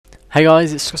Hey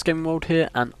guys, it's Scott's Gaming World here,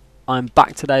 and I'm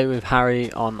back today with Harry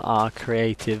on our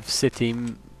Creative City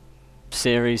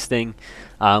series thing.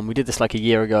 We did this like a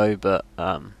year ago, but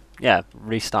yeah,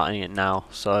 restarting it now.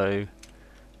 So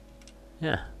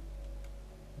yeah,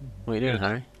 what are you doing, Good.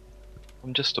 Harry?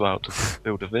 I'm just about to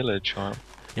build a village, right?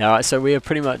 Yeah, right, so we are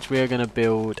going to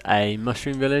build a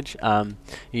mushroom village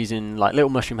using like little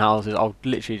mushroom houses. I'll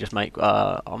literally just make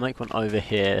I'll make one over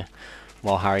here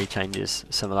while Harry changes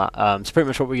some of that. So pretty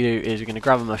much what we do is we're going to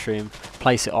grab a mushroom,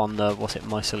 place it on the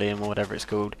mycelium or whatever it's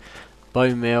called,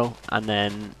 bone meal, and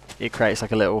then it creates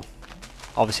like a little,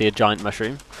 obviously a giant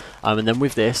mushroom. And then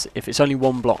with this, if it's only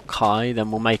one block high, then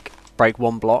we'll break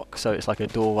one block so it's like a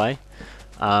doorway.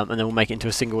 And then we'll make it into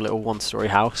a single little one-story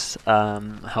house.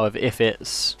 However, if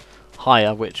it's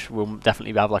higher, which will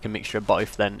definitely have like a mixture of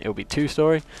both, then it'll be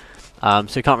two-story. So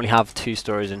you can't really have two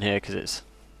stories in here because it's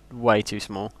way too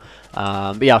small.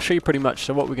 But yeah, I'll show you pretty much.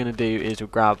 So what we're going to do is we'll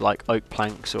grab like oak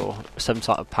planks or some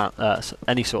sort of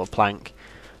any sort of plank,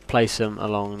 place them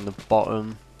along the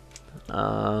bottom,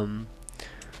 and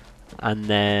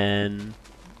then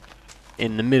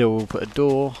in the middle we'll put a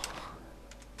door.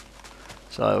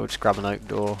 So we'll just grab an oak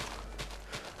door,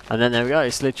 and then there we go.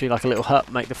 It's literally like a little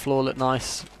hut. Make the floor look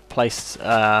nice. Place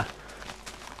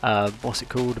what's it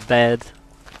called? A bed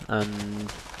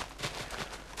and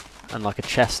like a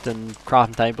chest and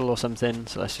crafting table or something.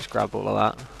 So let's just grab all of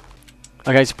that.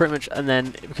 Okay, so pretty much, and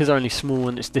then because they're only small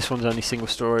and this one's only single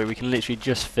story, we can literally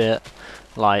just fit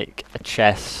like a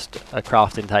chest, a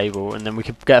crafting table, and then we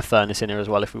could get a furnace in here as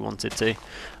well if we wanted to.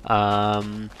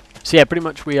 So yeah, pretty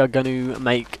much we are going to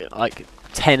make like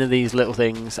 10 of these little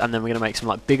things, and then we're going to make some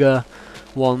like bigger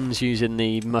ones using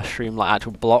the mushroom like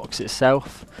actual blocks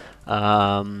itself,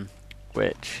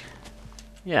 which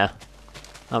yeah,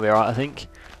 that'll be alright, I think.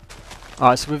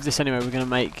 Alright, so with this anyway, we're going to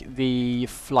make the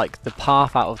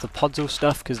path out of the podzol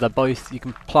stuff, because they're both, you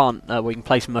can plant, we can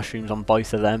place mushrooms on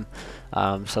both of them,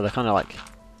 so they're kind of like,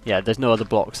 yeah, there's no other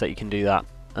blocks that you can do that,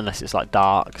 unless it's like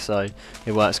dark, so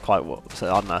it works quite well, so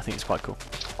I don't know, I think it's quite cool.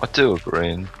 I do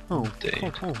agree. Oh,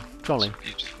 Indeed. cool, jolly.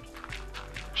 It's beautiful.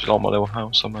 Do you like my little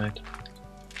house I made?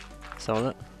 So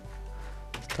look,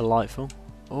 it's delightful.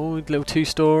 Oh, little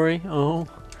two-story, oh,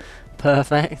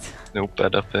 perfect. Little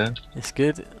bed up here. It's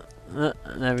good.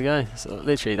 There we go. So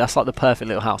literally, that's like the perfect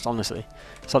little house, honestly.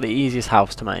 It's like the easiest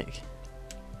house to make.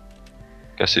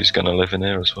 Guess who's gonna live in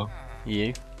here as well?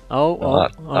 You.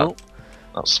 That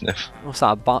sniff. What's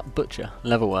that, a butcher?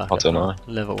 Leather worker? I don't know.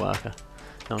 Leather worker.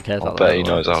 No one cares I about bet leather he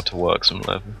knows workers. how to work some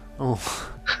leather. Oh,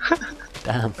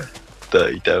 damn.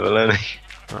 Dirty devil, ain't he?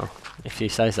 Oh, if you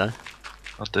say so.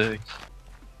 I do.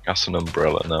 That's an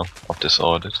umbrella now, I've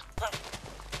decided.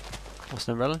 What's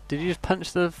an umbrella? Did you just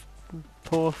punch the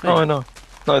poor thing? Oh, I know.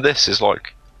 No, this is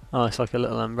like... Oh, it's like a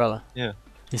little umbrella. Yeah.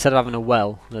 Instead of having a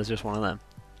well, there's just one of them.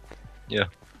 Yeah.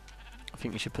 I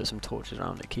think you should put some torches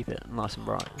around it, keep it nice and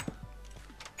bright.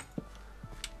 I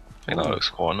think that looks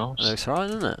quite nice. It looks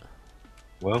alright, doesn't it?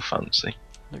 Well fancy.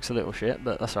 Looks a little shit,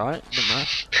 but that's alright, doesn't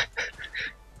matter.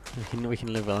 we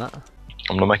can live with that.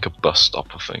 I'm gonna make a bus stop,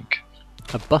 I think.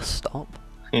 A bus stop?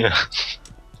 Yeah.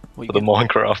 What, For the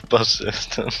Minecraft bus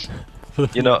system.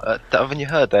 You know, haven't you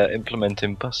heard they're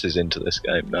implementing buses into this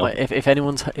game now? Wait, if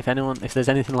there's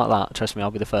anything like that, trust me,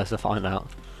 I'll be the first to find out.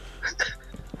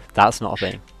 That's not a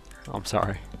thing. I'm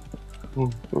sorry.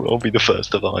 I'll be the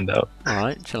first to find out.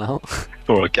 Alright, chill out.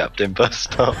 Or a Captain Bus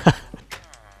Stop.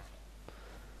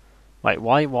 Wait,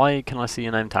 why can I see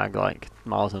your name tag like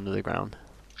miles under the ground?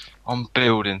 I'm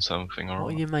building something, What are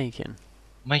alright? you making?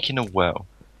 Making a well.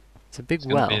 It's a big It's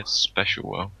gonna well. be a special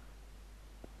well.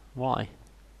 Why?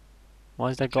 Why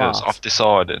is there Because glass? I've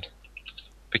decided.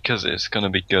 Because it's gonna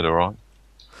be good, alright?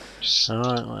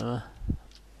 Alright, whatever.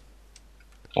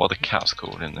 What are the cats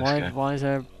called in this game? Why is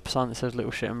there a sign that says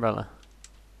little shit umbrella?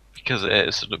 Because it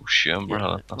is a little shit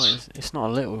umbrella. Yeah, well, it's not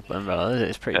a little umbrella, is it?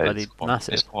 It's pretty Yeah, bloody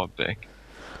massive. It's quite big.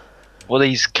 What are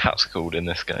these cats called in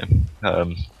this game?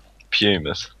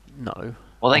 Pumas. No.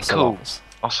 What are they called? Ocelots.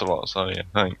 Ocelots, oh yeah,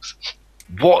 thanks.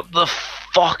 What the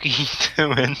fuck are you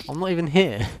doing? I'm not even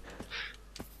here.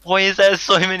 Why is there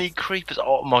so many creepers?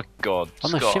 Oh my god, Oh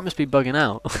no, Scott, shit must be bugging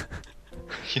out.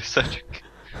 you're such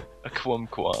a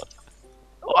kumquat.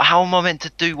 How am I meant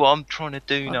to do what I'm trying to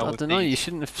do now? I with don't know, you these?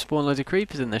 shouldn't have spawned loads of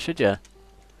creepers in there, should you?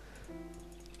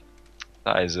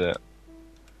 That is it.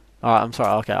 Alright, I'm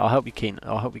sorry, okay, I'll help you kill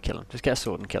him. Just get a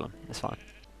sword and kill him, it's fine.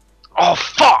 Oh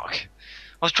fuck!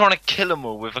 I was trying to kill them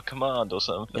all with a command or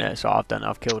something. Yeah, it's alright, I've done it,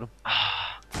 I've killed him.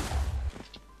 I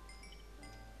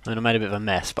mean, I made a bit of a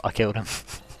mess, but I killed him.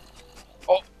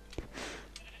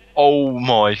 Oh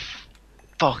my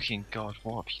fucking god,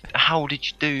 what have you... How did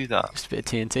you do that? Just a bit of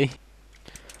TNT.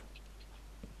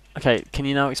 Okay, can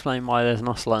you now explain why there's an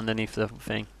ocelot underneath the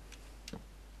thing?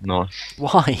 No,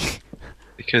 Why?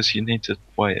 because you need to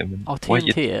wait a minute. I'll Wait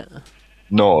TNT it.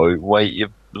 No, wait your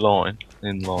line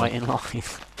in line. Wait in line.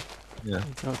 Yeah. What are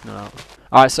you talking about?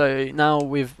 Alright, so now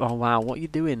we've... Oh wow, what are you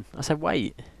doing? I said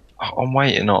wait. I'm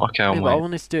waiting. No, okay, I'm Yeah, but I waiting.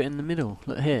 wanted to do it in the middle.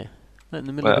 Look here. Look in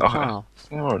the middle of the Okay. paths.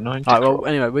 Oh, no, Alright, well,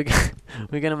 anyway,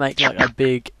 we're gonna make like a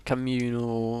big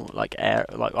communal like air.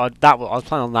 Like I was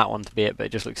planning on that one to be it, but it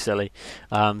just looks silly.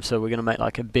 So we're gonna make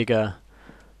like a bigger,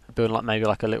 build like maybe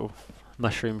like a little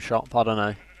mushroom shop. I don't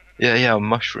know. yeah, a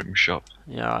mushroom shop.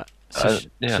 Yeah. Right. So,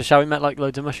 Yeah. so shall we make like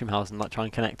loads of mushroom houses and like try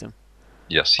and connect them?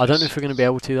 Yes. I don't know if we're gonna be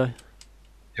able to though.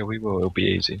 Yeah, we will. It'll be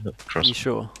easy. Trust You me.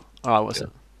 sure? Alright, what's Yeah.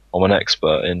 it? I'm an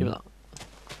expert in Yeah, but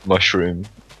mushroom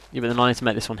yeah, but then I need to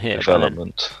make this one here. But then,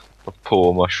 development of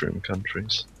poor mushroom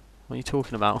countries. what are you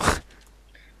talking about?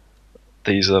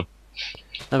 These are.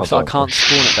 No, because I can't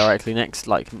spawn it directly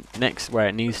next where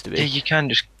it needs to be. Yeah, you can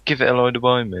just give it a load of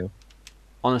bone meal.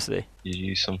 Honestly. You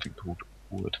use something called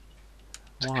wood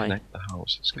to Why? connect the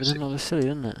houses. But then that was silly,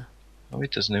 doesn't it? Oh,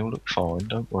 it doesn't. It'll look fine.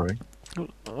 Don't worry.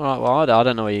 Alright, well I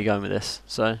don't know where you're going with this,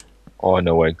 so I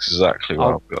know exactly where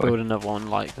I'll I'm going. build another one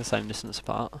like the same distance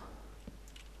apart.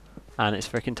 And it's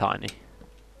freaking tiny.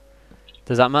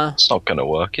 Does that matter? It's not gonna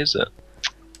work, is it?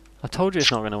 I told you it's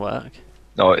not going to work.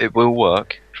 No, it will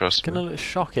work. Trust It's going to me. look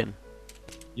shocking.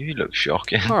 You look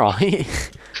shocking.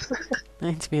 Alright. I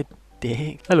need to be a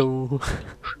dick. Hello.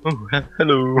 Oh,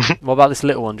 hello. What about this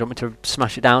little one? Do you want me to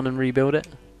smash it down and rebuild it?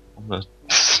 I'm gonna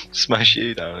smash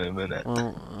you down in a minute.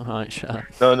 Well, alright, shut up.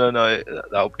 No,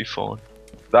 that'll be fine.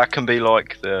 That can be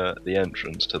like the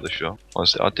entrance to the shop.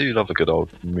 Honestly, I do love a good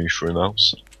old mushroom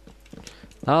house.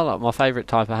 I like my favourite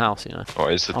type of house, you know.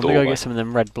 Alright, it's the I'm doorway. going to go get some of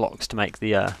them red blocks to make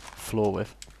the floor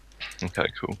with. Okay,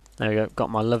 cool. There we go. Got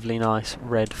my lovely, nice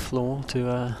red floor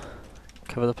to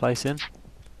cover the place in.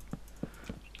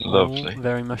 Lovely. Oh,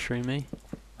 very mushroomy.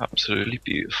 Absolutely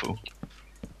beautiful.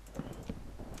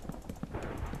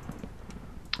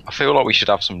 I feel like we should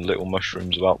have some little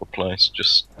mushrooms about the place,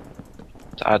 just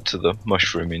to add to the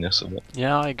mushroominess of it.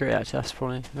 Yeah, I agree. Actually, that's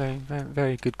probably very, very,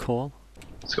 very good call.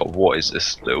 It's got, what is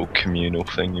this little communal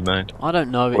thing you made? I don't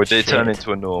know. Or It's did it turn shit.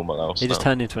 into a normal house? It just now?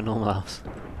 turned into a normal house.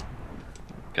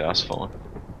 Okay, that's fine.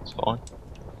 It's fine.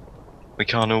 We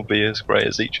can't all be as great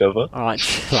as each other. Alright,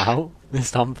 chill out. This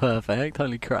time perfect.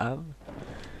 Holy crap.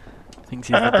 Thinks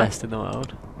he's the best in the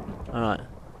world. Alright.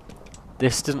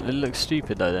 This doesn't. It looks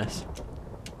stupid though. This.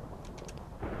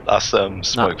 That's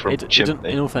smoke from a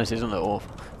chimney. In all fairness, it doesn't look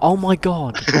awful. Oh my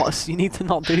god! What? You need to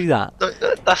not do that.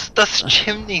 That's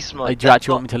chimney smoke. Hey, do you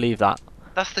actually want me to leave that?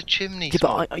 That's the chimney Yeah,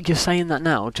 smoke. but you're saying that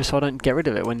now just so I don't get rid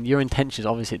of it when your intention is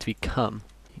obviously to become.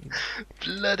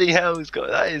 Bloody hell,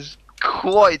 that is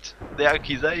quite the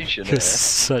accusation. You're Here.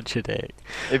 such a dick.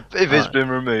 If it's been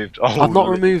removed, I've not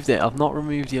removed it. I've not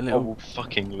removed your I little. will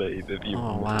fucking leave if you. Oh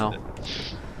remove wow. It.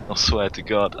 I swear to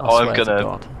God, I I'm swear gonna. to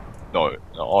God. No,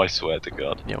 I swear to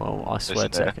God. Yeah, well, I swear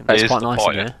Listen to here. second. That's Here's quite the nice in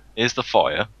fire. here. Here's the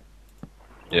fire.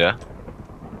 Yeah.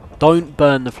 Don't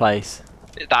burn the place.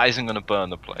 That isn't gonna burn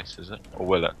the place, is it? Or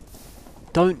will it?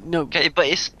 Don't no. Okay, but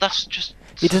that's just.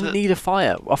 It doesn't need a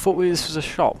fire. I thought this was a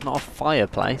shop, not a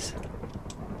fireplace.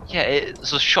 Yeah,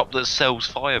 it's a shop that sells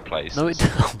fireplaces. No, it.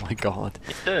 Oh my god.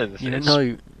 It does. You It's-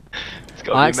 know. it's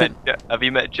got, have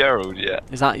you met Gerald yet?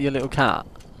 Is that your little cat?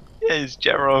 Yeah, it's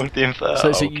Gerald the So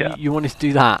Infertile cat. you wanted to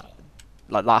do that,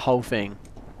 like that whole thing.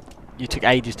 You took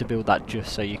ages to build that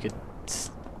just so you could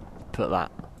put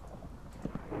that.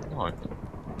 No,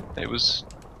 it was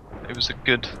a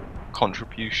good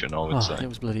contribution, I would say. It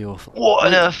was bloody awful. What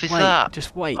on earth is wait, that?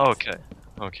 Just wait. Okay.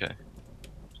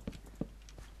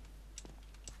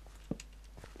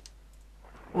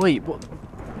 Wait, what?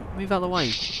 Move out of the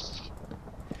way.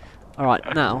 Alright,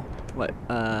 now. Wait,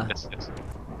 Yes.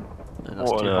 no,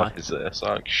 that's What on too earth high. is this?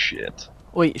 Like shit.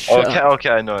 Wait, shut up.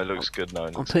 Okay, no, it looks good now.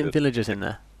 I'm putting villagers in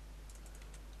there.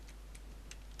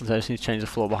 So I just need to change the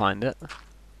floor behind it.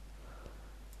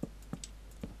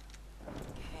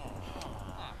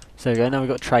 So there we go, now we've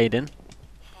got trading.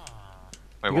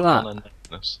 Wait, look what at kind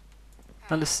of ness?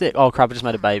 That looks sick. Oh crap, I just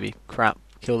made a baby. Crap,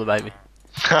 kill the baby.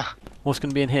 What's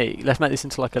going to be in here? Let's make this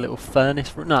into like a little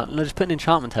furnace room. No, just put an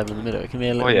enchantment table in the middle. It can be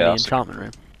a little mini enchantment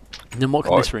room. And then what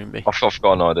can this room be? I've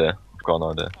got an idea.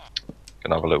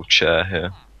 Gonna have a little chair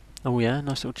here. Oh yeah,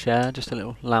 nice little chair, just a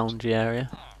little loungy area.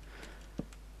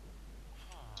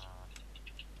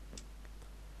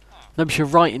 No, but you're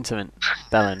writing something,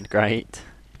 Bellend. Great.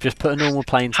 Just put a normal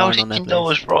plain How sign did on there, you know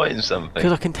I please. was writing something?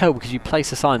 Because I can tell, because you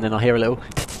place a sign, then I hear a little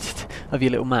of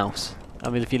your little mouse. I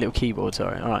mean, of your little keyboard.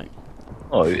 Sorry. All right.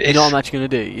 Oh, You know what I'm actually going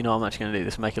to do? You know what I'm actually going to do?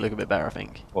 This will make it look a bit better, I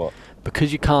think. What?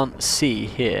 Because you can't see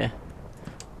here,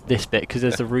 this bit, because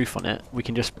there's the roof on it, we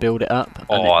can just build it up and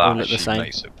Oh, it'll that look the actually same.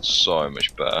 makes it so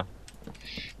much better.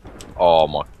 Oh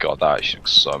my god, that actually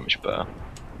looks so much better.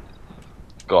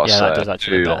 Gotta Yeah, say, that does I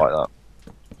actually do look like better.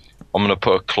 that. I'm gonna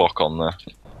put a clock on there.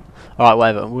 Alright,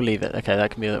 whatever, we'll leave it. Okay,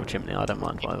 that can be a little chimney, I don't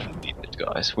mind, whatever.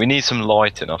 Guys, we need some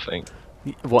lighting, I think.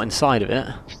 What, inside of it?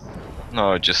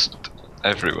 No, just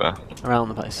everywhere. Around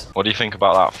the place. What do you think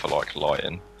about that for like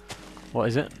lighting? What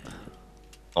is it?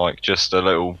 Like just a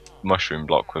little mushroom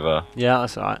block with a. Yeah,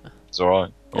 that's alright. It's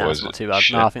alright. Yeah, Or that's is not it too bad.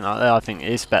 shit? No, I think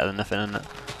it's better than nothing, isn't it?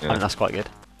 Yeah. I think that's quite good.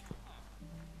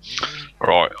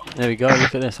 Right. There we go,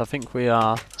 look at this. I think we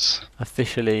are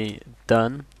officially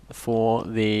done for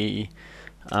the...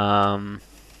 Wow,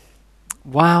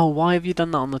 why have you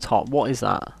done that on the top? What is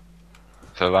that?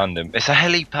 For random. It's a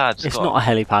helipad. It's Scott. not a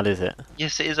helipad, is it?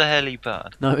 Yes, it is a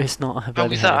helipad. No, it's not a How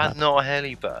bloody is that helipad. not a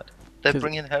helipad? They're 'Cause-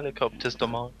 bringing helicopters to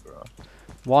Minecraft.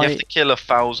 Why? You have to kill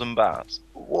 1,000 bats.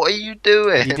 What are you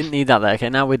doing? You didn't need that there. Okay,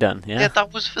 now we're done, yeah? Yeah,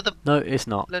 that was for the No, it's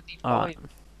not. bloody Alright. fight.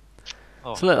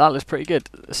 Oh. So look, that looks pretty good.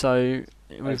 So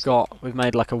we've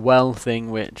made like a well thing,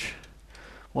 which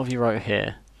what have you wrote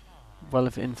here? Well,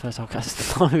 of infertile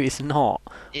cats. No, it's not.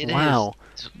 It Wow.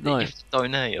 is. No. You have to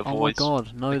donate, Oh my otherwise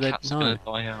god, no, the cat's no. gonna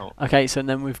die out. Okay, so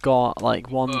then we've got like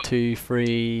 1, 2,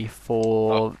 3,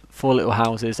 4, 4 little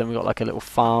houses. Then we've got like a little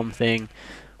farm thing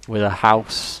with a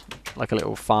house, like a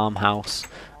little farmhouse.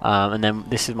 And then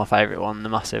this is my favourite one, the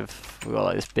massive. We've got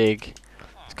like this big.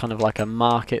 It's kind of like a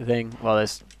market thing. Well,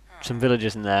 there's some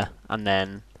villagers in there, and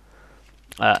then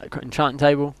enchanting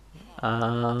table.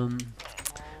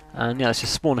 And yeah, let's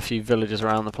just spawn a few villagers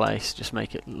around the place, just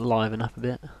make it liven up a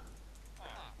bit.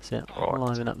 That's it, Right.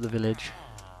 liven up the village.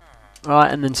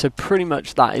 Right, and then so pretty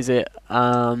much that is it.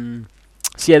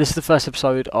 So yeah, this is the first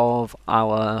episode of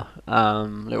our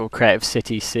little Creative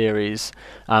City series,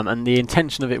 and the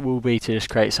intention of it will be to just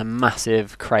create some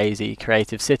massive, crazy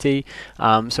creative city.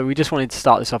 So we just wanted to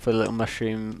start this off with a little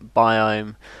mushroom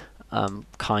biome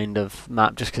kind of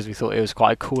map, just because we thought it was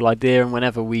quite a cool idea. And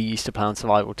whenever we used to play on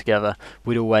survival together,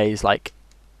 we'd always like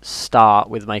start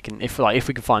with making, if we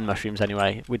could find mushrooms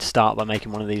anyway, we'd start by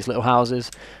making one of these little houses,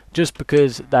 just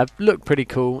because they look pretty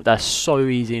cool. They're so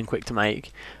easy and quick to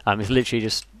make. It's literally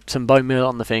just some bone meal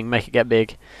on the thing, make it get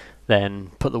big,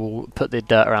 then put the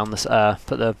dirt around the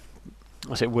put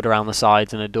the wood around the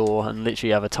sides and a door, and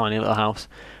literally have a tiny little house.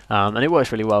 And it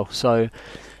works really well. So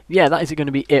yeah, that is going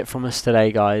to be it from us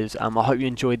today, guys. I hope you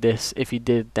enjoyed this. If you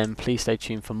did, then please stay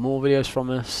tuned for more videos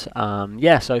from us.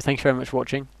 Yeah, so thank you very much for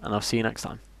watching, and I'll see you next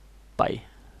time. Bye.